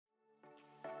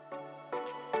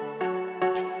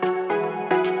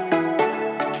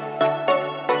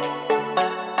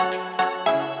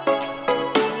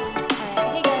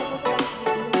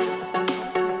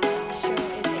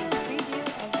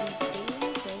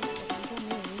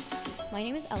My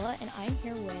name is Ella, and I'm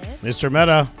here with... Mr.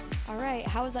 Meta. All right.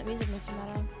 How was that music, Mr.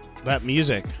 Meta? That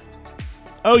music.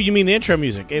 Oh, you mean the intro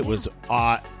music? It was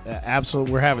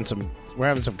absolute. We're having some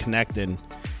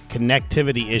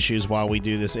connectivity issues while we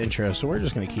do this intro, so we're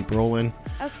just going to keep rolling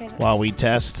while we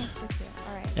test. That's so cute.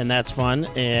 All right. And that's fun.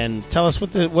 And tell us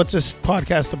what's this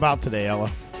podcast about today,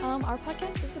 Ella? Our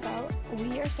podcast is about,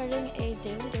 we are starting a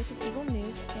daily dose of Eagle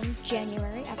news in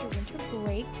January after winter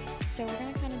break. So we're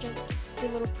going to kind of just do a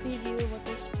little preview of what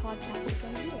this podcast is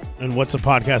going to be about. And what's the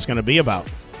podcast going to be about?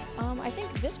 I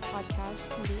think this podcast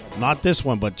can be about... Not this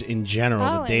one, but in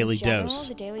general, the daily dose.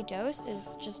 The daily dose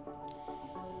is just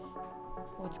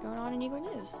what's going on in Eagle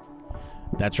news.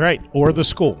 That's right, or the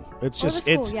school. It's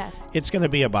Yes. It's going to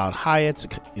be about Hyatt's.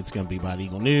 It's going to be about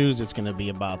Eagle News. It's going to be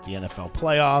about the NFL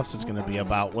playoffs. It's going to be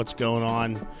about what's going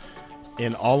on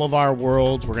in all of our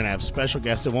worlds. We're going to have special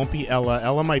guests. It won't be Ella.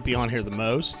 Ella might be on here the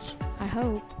most. I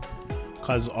hope.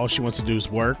 Because all she wants to do is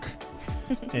work.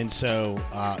 And so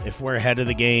if we're ahead of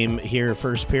the game here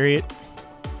first period,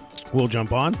 we'll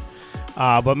jump on.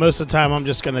 But most of the time, I'm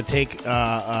just going to take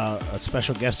a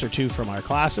special guest or two from our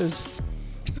classes,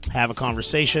 have a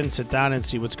conversation, sit down and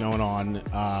see what's going on.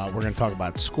 We're going to talk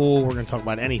about school. We're going to talk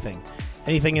about anything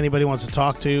anybody wants to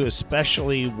talk to,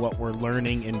 especially what we're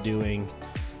learning and doing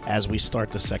as we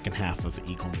start the second half of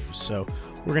Eagle News. So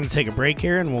we're going to take a break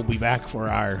here, and we'll be back for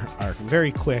our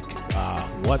very quick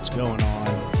what's going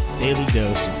on daily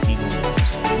dose of Eagle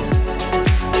News.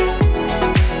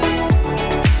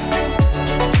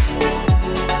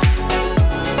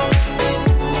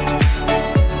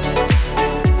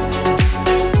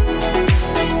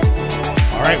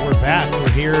 All right, we're back. We're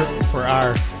here for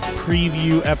our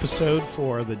preview episode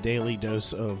for the Daily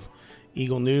Dose of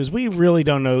Eagle News. We really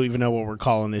don't even know what we're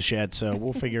calling this yet, so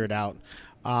we'll figure it out.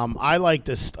 I like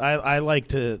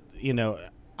to,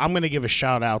 I'm going to give a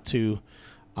shout out to,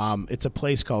 it's a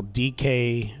place called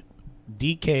DK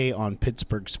on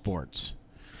Pittsburgh Sports.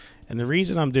 And the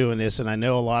reason I'm doing this, and I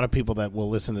know a lot of people that will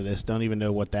listen to this don't even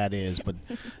know what that is, but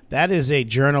that is a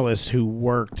journalist who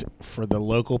worked for the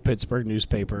local Pittsburgh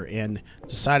newspaper and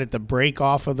decided to break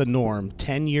off of the norm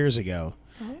 10 years ago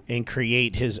and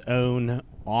create his own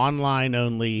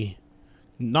online-only,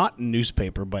 not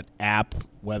newspaper, but app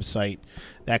website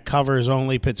that covers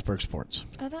only Pittsburgh sports.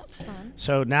 Oh, that's fun.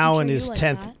 So now in his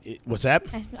 10th... What's that?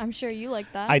 I'm sure you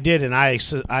like that. I did, and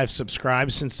I've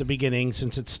subscribed since the beginning,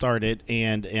 since it started,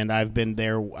 and I've been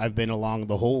there. I've been along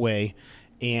the whole way,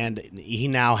 and he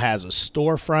now has a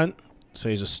storefront. So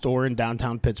he's a store in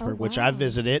downtown Pittsburgh, which I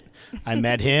visited. I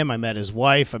met him. I met his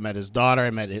wife. I met his daughter. I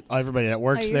met everybody that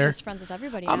works there. You're just friends with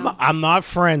everybody now. I'm not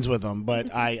friends with them,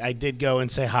 but I did go and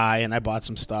say hi, and I bought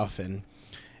some stuff, and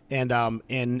now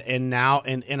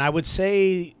I would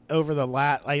say over the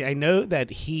last, I know that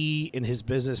he in his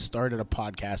business started a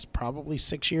podcast probably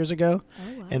 6 years ago,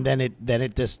 and then it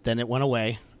went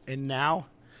away, and now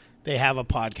they have a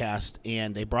podcast,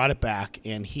 and they brought it back,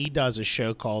 and he does a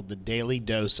show called The Daily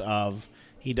Dose of.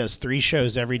 He does 3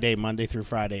 shows every day, Monday through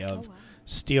Friday, of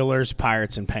Steelers,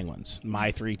 Pirates, and Penguins, my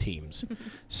 3 teams.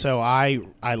 So I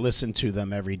listen to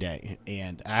them every day,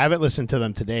 and I haven't listened to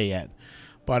them today yet,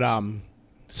 but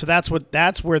so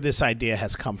that's where this idea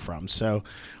has come from. So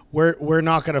we're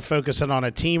not going to focus it on a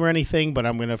team or anything, but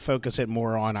I'm going to focus it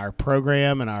more on our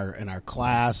program and our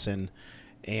class and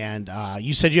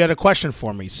you said you had a question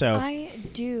for me, so I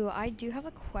do have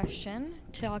a question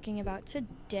talking about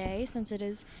today, since it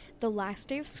is the last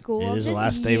day of school. It is the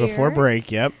last day before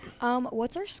break. Yep.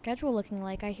 What's our schedule looking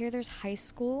like? I hear there's high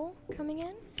school coming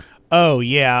in. Oh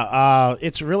yeah,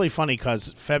 it's really funny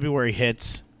because February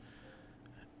hits,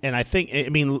 and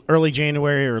early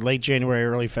January or late January,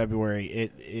 early February.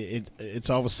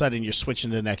 It's all of a sudden you're switching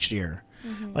to next year.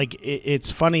 Mm-hmm. Like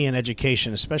it's funny in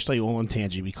education, especially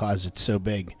Olentangy, because it's so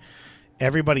big.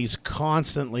 Everybody's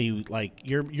constantly like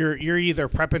you're either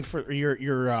prepping for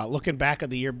you're looking back at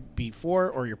the year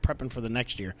before, or you're prepping for the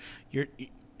next year.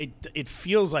 It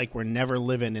feels like we're never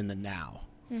living in the now.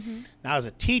 Mm-hmm. Now, as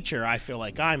a teacher, I feel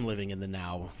like I'm living in the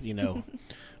now.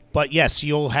 But yes,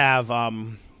 you'll have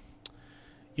the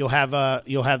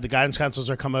guidance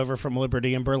counselors come over from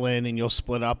Liberty and Berlin, and you'll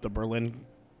split up the Berlin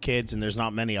kids, and there's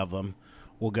not many of them.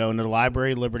 We'll go into the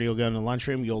library. Liberty will go in the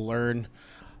lunchroom. You'll learn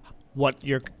what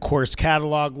your course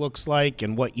catalog looks like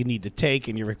and what you need to take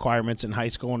and your requirements in high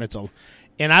school.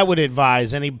 And I would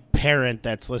advise any parent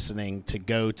that's listening to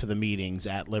go to the meetings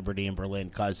at Liberty and Berlin,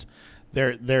 because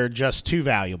they're just too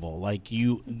valuable. Like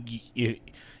you,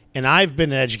 and I've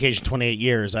been in education 28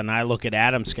 years, and I look at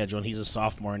Adam's schedule, and he's a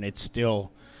sophomore, and it's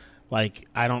still like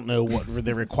I don't know what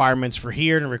the requirements for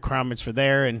here and the requirements for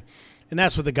there, and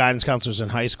that's what the guidance counselors in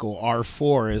high school are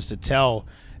for, is to tell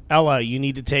Ella, you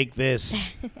need to take this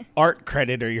art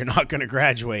credit or you're not going to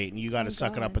graduate, and you got to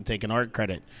suck it up and take an art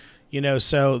credit.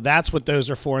 So that's what those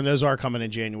are for, and those are coming in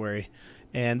January.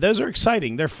 And those are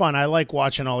exciting. They're fun. I like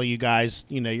watching all of you guys.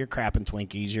 You're crapping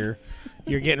Twinkies.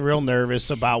 You're getting real nervous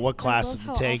about what classes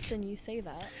to take. How often you say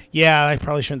that. Yeah, I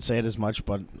probably shouldn't say it as much,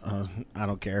 but I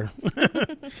don't care.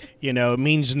 It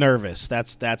means nervous.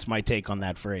 That's my take on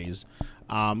that phrase.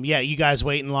 You guys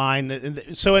wait in line.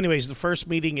 So anyways, the first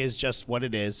meeting is just what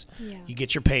it is. Yeah. You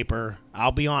get your paper.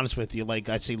 I'll be honest with you. Like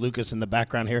I see Lucas in the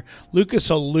background here. Lucas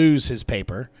will lose his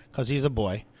paper because he's a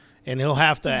boy. And he'll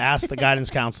have to ask the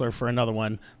guidance counselor for another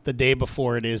one the day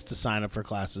before it is to sign up for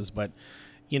classes. But,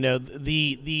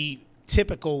 the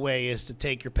typical way is to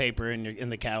take your paper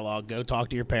in the catalog, go talk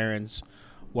to your parents.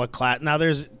 What class? Now,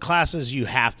 there's classes you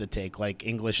have to take, like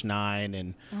English 9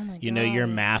 and, your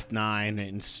Math 9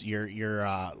 and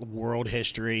your world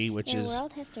history, which is...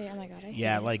 world history. Oh, my God.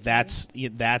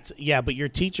 But your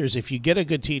teachers, if you get a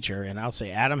good teacher, and I'll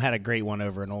say Adam had a great one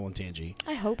over in Olentangy.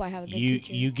 I hope I have a good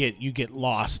teacher. You get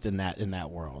lost in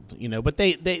that world, but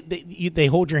they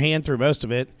hold your hand through most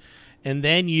of it, and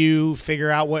then you figure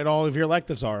out what all of your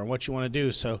electives are and what you want to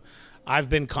do. So I've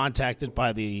been contacted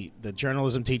by the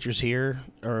journalism teachers here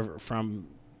or from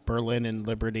Berlin and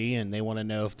Liberty, and they want to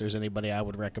know if there's anybody I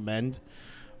would recommend.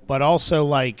 But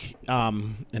also,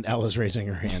 and Ella's raising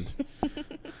her hand.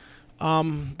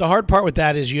 The hard part with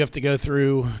that is you have to go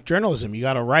through journalism. You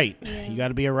got to write. Yeah. You got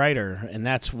to be a writer, and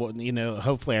that's what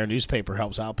hopefully our newspaper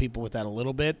helps out people with that a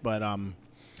little bit. But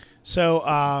so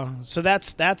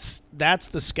that's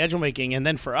the schedule making, and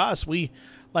then for us, we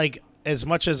as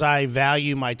much as I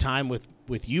value my time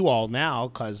with you all now,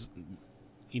 because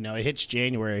it hits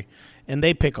January, and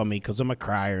they pick on me because I'm a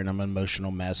crier and I'm an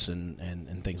emotional mess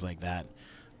and things like that.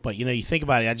 But you think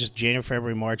about it, I just January,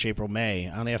 February, March, April, May.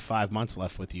 I only have 5 months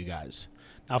left with you guys.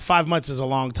 Now 5 months is a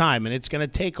long time, and it's going to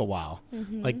take a while.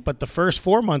 Mm-hmm. But the first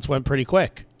 4 months went pretty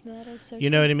quick. That is so You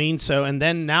know what I mean? So, and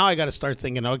then now I got to start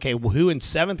thinking, okay, well, who in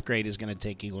 7th grade is going to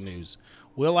take Eagle News?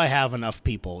 Will I have enough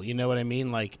people? You know what I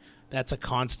mean? That's a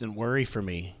constant worry for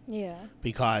me. Yeah.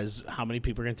 Because how many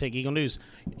people are going to take Eagle News?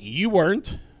 You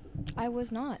weren't. I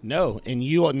was not. No, and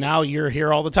now you're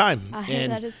here all the time.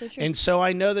 That is so true. And so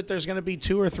I know that there's going to be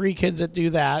 2 or 3 kids that do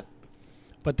that,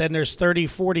 but then there's 30,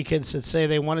 40 kids that say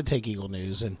they want to take Eagle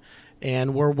News,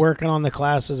 and we're working on the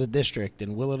class as a district.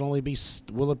 And will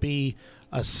it be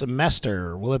a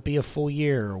semester? Will it be a full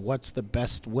year? What's the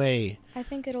best way? I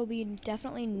think it'll be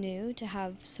definitely new to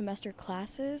have semester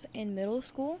classes in middle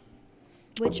school.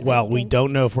 We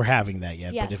don't know if we're having that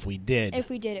yet, yes, but if we did, it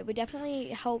would definitely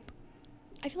help.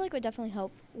 I feel like it would definitely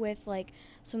help with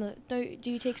some of the. Do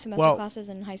you take semester classes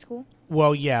in high school?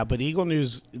 Well, yeah, but Eagle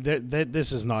News,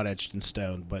 this is not etched in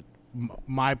stone, but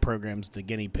my program's the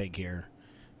guinea pig here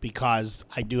because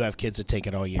I do have kids that take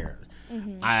it all year.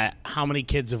 Mm-hmm. How many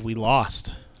kids have we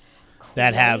lost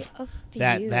that have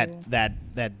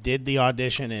that did the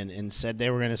audition and said they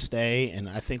were going to stay? And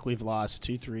I think we've lost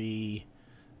 2, 3,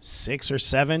 6 or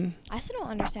 7. I still don't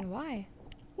understand why.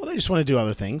 Well, they just want to do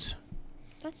other things.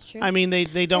 That's true. I mean,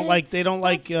 they don't like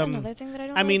That's another thing that I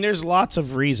don't. I mean, there's lots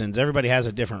of reasons. Everybody has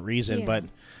a different reason, yeah. but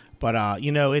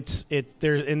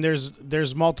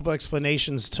there's multiple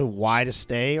explanations to why to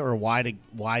stay or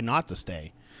why not to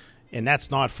stay, and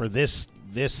that's not for this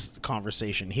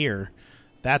conversation here.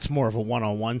 That's more of a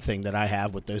one-on-one thing that I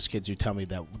have with those kids who tell me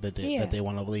that they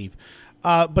want to leave.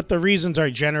 But the reasons are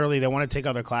generally they want to take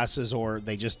other classes or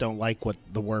they just don't like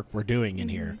the work we're doing in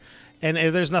here. And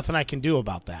there's nothing I can do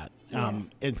about that. Yeah.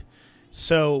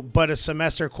 But a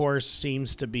semester course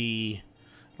seems to be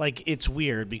it's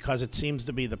weird because it seems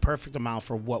to be the perfect amount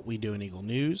for what we do in Eagle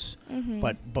News,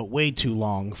 but way too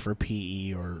long for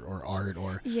PE or art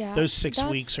or those 6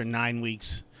 weeks or 9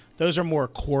 weeks. Those are more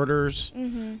quarters,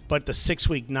 but the 6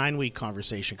 week, 9 week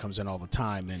conversation comes in all the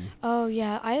time. And oh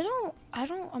yeah,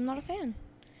 I'm not a fan.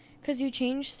 Because you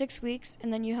change 6 weeks,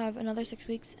 and then you have another 6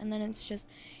 weeks, and then it's just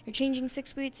you're changing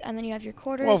 6 weeks, and then you have your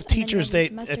quarters. Well, teachers, I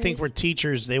think we're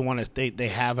teachers. They want to. They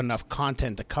have enough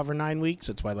content to cover 9 weeks.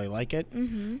 That's why they like it.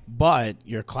 Mm-hmm. But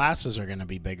your classes are going to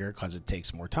be bigger because it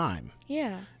takes more time.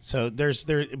 Yeah. So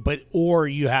or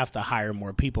you have to hire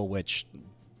more people, which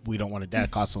we don't want to. That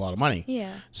costs a lot of money.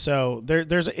 Yeah. So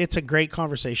it's a great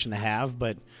conversation to have,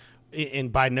 but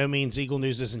and by no means Eagle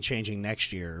News isn't changing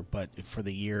next year, but for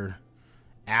the year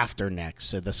after next,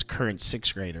 so this current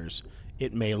 6th graders,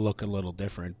 it may look a little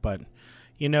different. But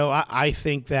I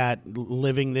think that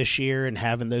living this year and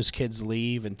having those kids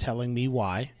leave and telling me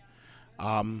why,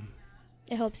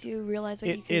 it helps you realize what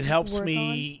you can it helps work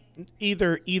me on.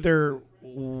 either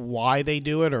why they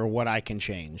do it or what I can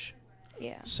change.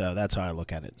 Yeah. So that's how I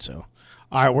look at it. So,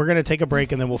 all right, we're going to take a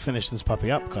break and then we'll finish this puppy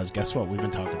up because guess what? We've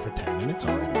been talking for 10 minutes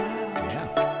already. Yeah.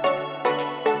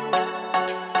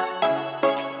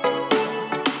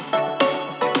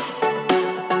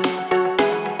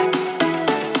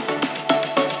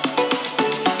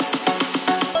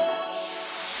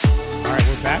 All right,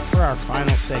 we're back for our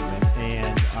final segment.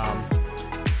 And,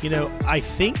 I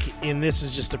think, and this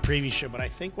is just a preview show, but I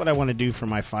think what I want to do for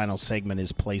my final segment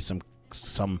is play some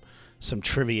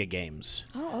trivia games.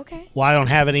 Oh, okay. Well, I don't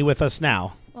have any with us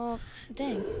now. Well,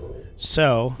 dang.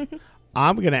 So,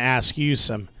 I'm going to ask you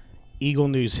some Eagle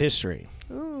News history.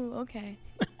 Ooh, okay.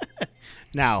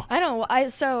 Now,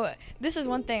 so this is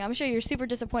one thing. I'm sure you're super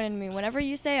disappointed in me. Whenever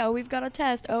you say, "Oh, we've got a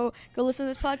test," "Oh, go listen to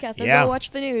this podcast," "Oh, go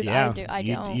watch the news," yeah, I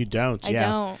don't. You don't. I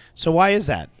don't. So why is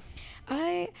that?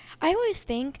 I always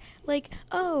think like,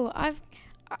 "Oh,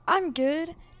 I'm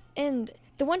good," and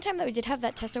the one time that we did have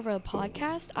that test over the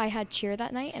podcast, I had cheer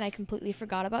that night, and I completely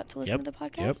forgot about to listen to the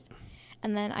podcast. Yep.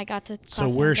 And then I got to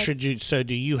class. So where should you? So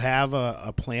do you have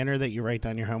a planner that you write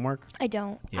down your homework? I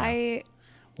don't. Yeah.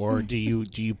 Or do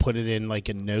you put it in like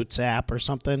a notes app or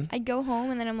something? I go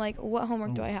home and then I'm like, what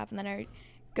homework do I have? And then I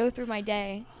go through my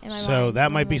day. So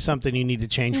that might be something you need to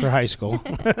change for high school.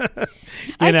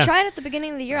 I tried at the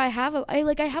beginning of the year. I have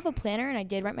a planner and I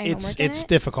did write my homework in it. It's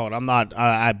difficult. I'm not.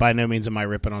 I by no means am I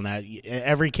ripping on that.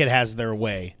 Every kid has their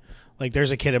way. Like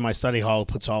there's a kid in my study hall who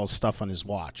puts all his stuff on his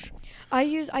watch. I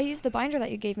use the binder that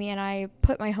you gave me and I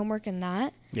put my homework in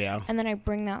that. Yeah. And then I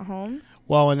bring that home.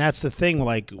 Well, and that's the thing.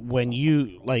 Like when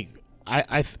you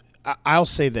I'll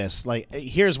say this. Like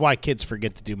here's why kids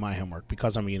forget to do my homework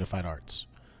because I'm a unified arts.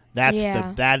 That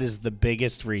is the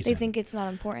biggest reason. They think it's not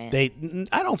important.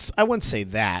 I wouldn't say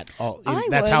that.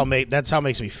 That's how it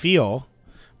makes me feel,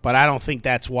 but I don't think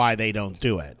that's why they don't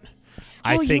do it.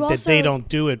 I think that they don't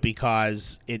do it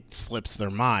because it slips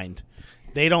their mind.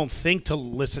 They don't think to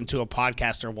listen to a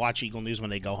podcast or watch Eagle News when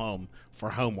they go home for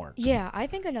homework. Yeah, I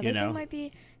think another thing might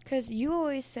be because you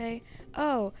always say,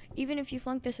 "Oh, even if you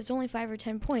flunk this, it's only 5 or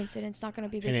 10 points, and it's not going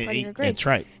to be a big part of your grade." That's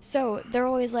right. So they're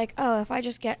always like, "Oh, if I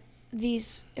just get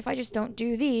these, if I just don't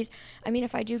do these,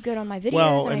 if I do good on my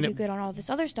videos and I do good on all this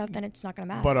other stuff, then it's not going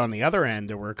to matter." But on the other end,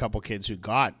 there were a couple kids who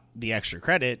got the extra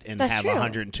credit and have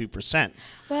 102%.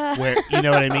 Well, where you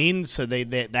know what I mean? So they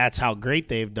that's how great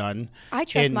they've done. I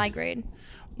trust my grade.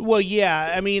 Well,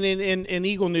 yeah. I mean, in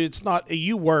Eagle News, it's not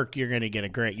you work, you're going to get a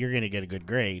grade. You're going to get a good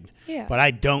grade. Yeah. But I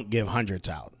don't give hundreds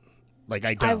out. Like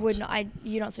I don't. I would not.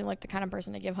 You don't seem like the kind of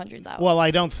person to give hundreds out. Well,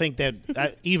 I don't think that.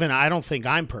 I don't think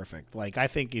I'm perfect. Like I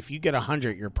think if you get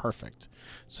 100, you're perfect.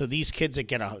 So these kids that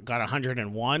got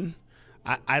 101,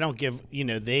 I don't give.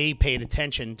 They paid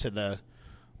attention to the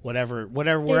whatever. They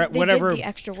did the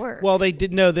extra work. Well, they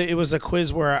did know that it was a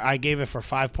quiz where I gave it for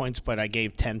 5 points, but I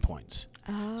gave 10 points.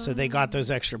 Oh. So they got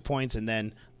those extra points, and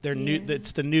then they're new.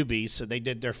 It's the newbies, so they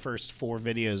did their first 4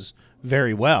 videos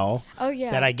very well. Oh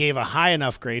yeah. That I gave a high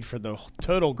enough grade for the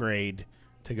total grade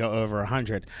to go over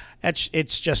 100.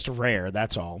 It's just rare.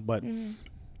 That's all. But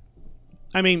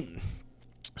I mean,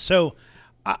 so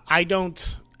I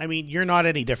don't. I mean, you're not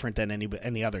any different than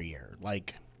any other year.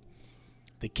 Like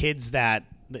the kids that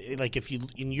like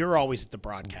you're always at the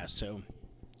broadcast, so.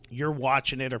 You're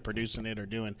watching it or producing it or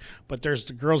doing, but there's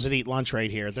the girls that eat lunch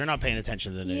right here. They're not paying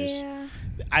attention to the news. Yeah.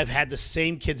 I've had the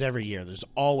same kids every year. There's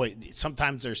always,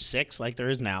 sometimes there's 6 like there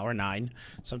is now or 9.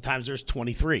 Sometimes there's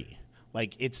 23.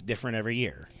 Like it's different every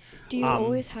year. Do you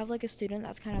always have like a student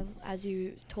that's kind of, as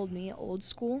you told me, old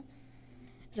school?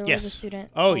 Is there always a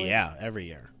student? Oh yeah, every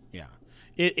year. Yeah.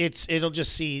 It'll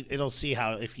see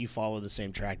how if you follow the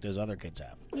same track those other kids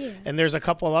have. Yeah. And there's a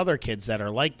couple of other kids that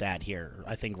are like that here.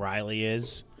 I think Riley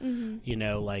is.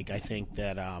 Mm-hmm. Like I think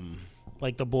that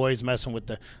like the boys messing with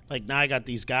now I got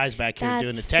these guys back here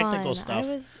doing the technical stuff.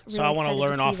 So I want to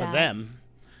learn off of them.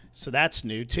 So that's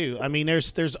new too. I mean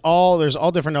there's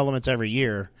all different elements every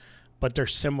year, but they're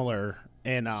similar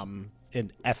in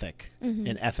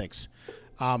ethics.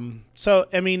 So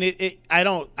I mean, it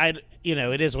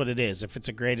is what it is. If it's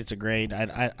a grade, it's a grade.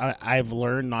 I've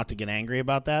learned not to get angry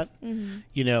about that.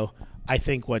 Mm-hmm. I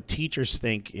think what teachers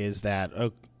think is that,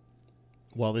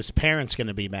 this parent's going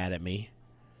to be mad at me,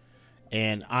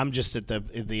 and I'm just at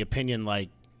the opinion like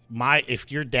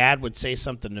if your dad would say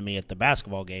something to me at the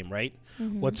basketball game, right?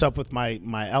 Mm-hmm. What's up with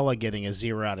my Ella getting a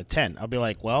 0 out of 10? I'll be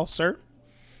like, well, sir,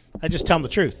 I just tell him the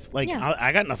truth. Like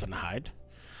I got nothing to hide.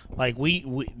 Like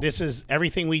this is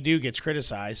everything we do gets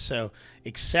criticized. So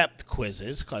except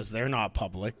quizzes because they're not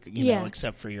public, you know,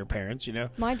 except for your parents,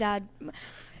 My dad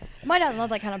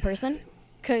loved that kind of person.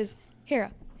 Cause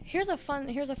here's a fun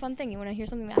thing. You want to hear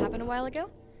something that happened a while ago?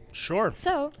 Sure.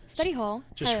 So study hall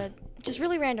Just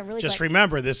really random, really Just quick.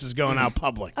 remember, this is going out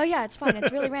public. Oh, yeah, it's fine.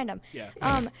 It's really random. Yeah.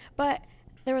 But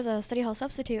there was a study hall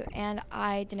substitute, and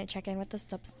I didn't check in with the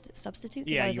substitute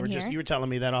because I was in here. You were telling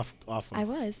me that off. I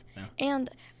was. Yeah. And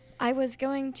I was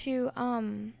going to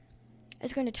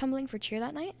tumbling for cheer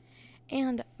that night,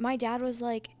 and my dad was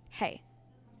like, "Hey,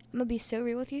 I'm going to be so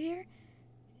real with you here.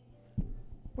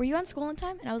 Were you on school on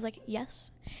time?" And I was like,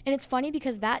 "Yes." And it's funny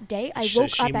because that day I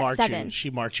woke up at 7. She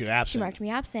marked you absent. She marked me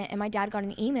absent, and my dad got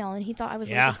an email, and he thought I was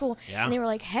late to school. Yeah. And they were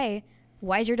like, "Hey,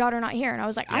 why is your daughter not here?" And I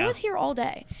was like, "I was here all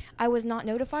day." I was not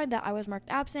notified that I was marked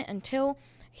absent until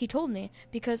he told me,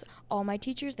 because all my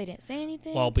teachers, they didn't say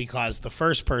anything. Well, because the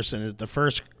first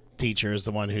teacher is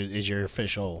the one who is your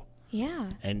official. Yeah.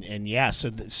 And yeah, so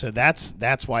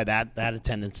that's why that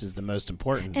attendance is the most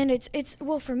important. And it's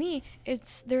well, for me,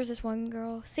 there's this one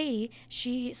girl, Sadie,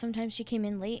 sometimes she came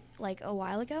in late, like a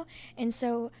while ago, and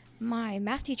so my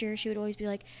math teacher, she would always be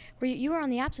like, you were on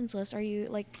the absence list, are you,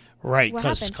 like, right, what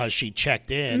happened? because she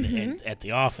checked in at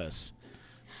the office.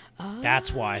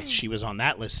 That's why she was on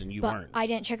that list and you weren't. I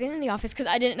didn't check in the office because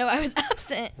I didn't know I was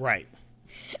absent. Right.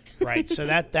 So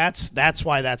that's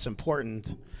why that's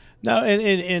important. No,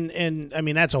 and I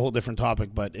mean, that's a whole different topic,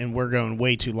 and we're going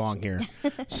way too long here.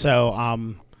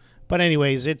 So, but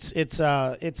anyways, it's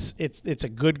a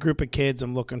good group of kids.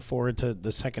 I'm looking forward to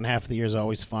the second half of the year. Is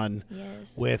always fun.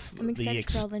 Yes. With I'm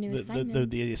excited for all the new assignments.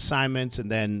 The assignments,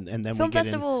 and then Film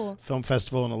festival. Film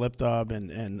festival and the lip dub and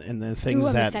the things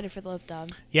I'm that. excited for the lip dub.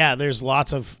 Yeah, there's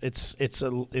lots of it's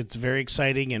very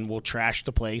exciting, and we'll trash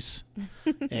the place.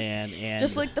 and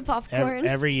just like the popcorn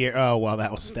every year. Oh well,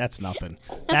 that's nothing.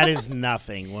 That is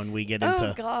nothing when we get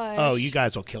into. Oh gosh. Oh, you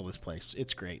guys will kill this place.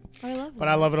 It's great. I love it. But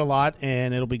I love it a lot,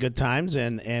 and it'll be good times.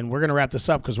 And we're gonna wrap this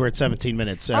up because we're at 17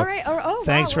 minutes. So all right.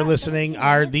 thanks for listening.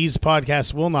 17 minutes. These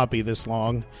podcasts will not be this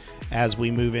long as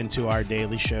we move into our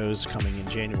daily shows coming in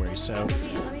January. So,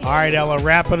 all right, Ella,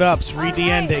 wrap it up. Read the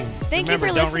ending. Thank Remember,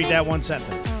 you for don't listening. read that one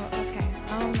sentence. Oh, okay.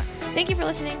 Thank you for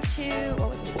listening to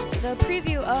the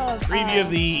preview of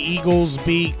the Eagles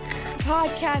Beak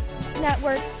podcast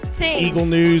network thing. Eagle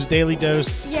News Daily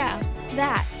Dose. Yeah,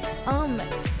 that.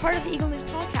 Part of the Eagle News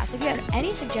podcast. If you have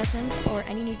any suggestions or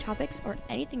any new topics or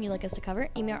anything you'd like us to cover,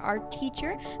 email our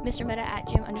teacher, Mr. Meta at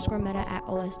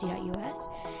jim_meta@olsd.us.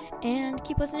 And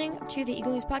keep listening to the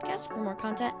Eagle News podcast for more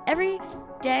content every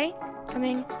day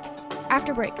coming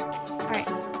after break. All right.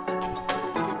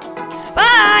 That's it.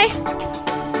 Bye!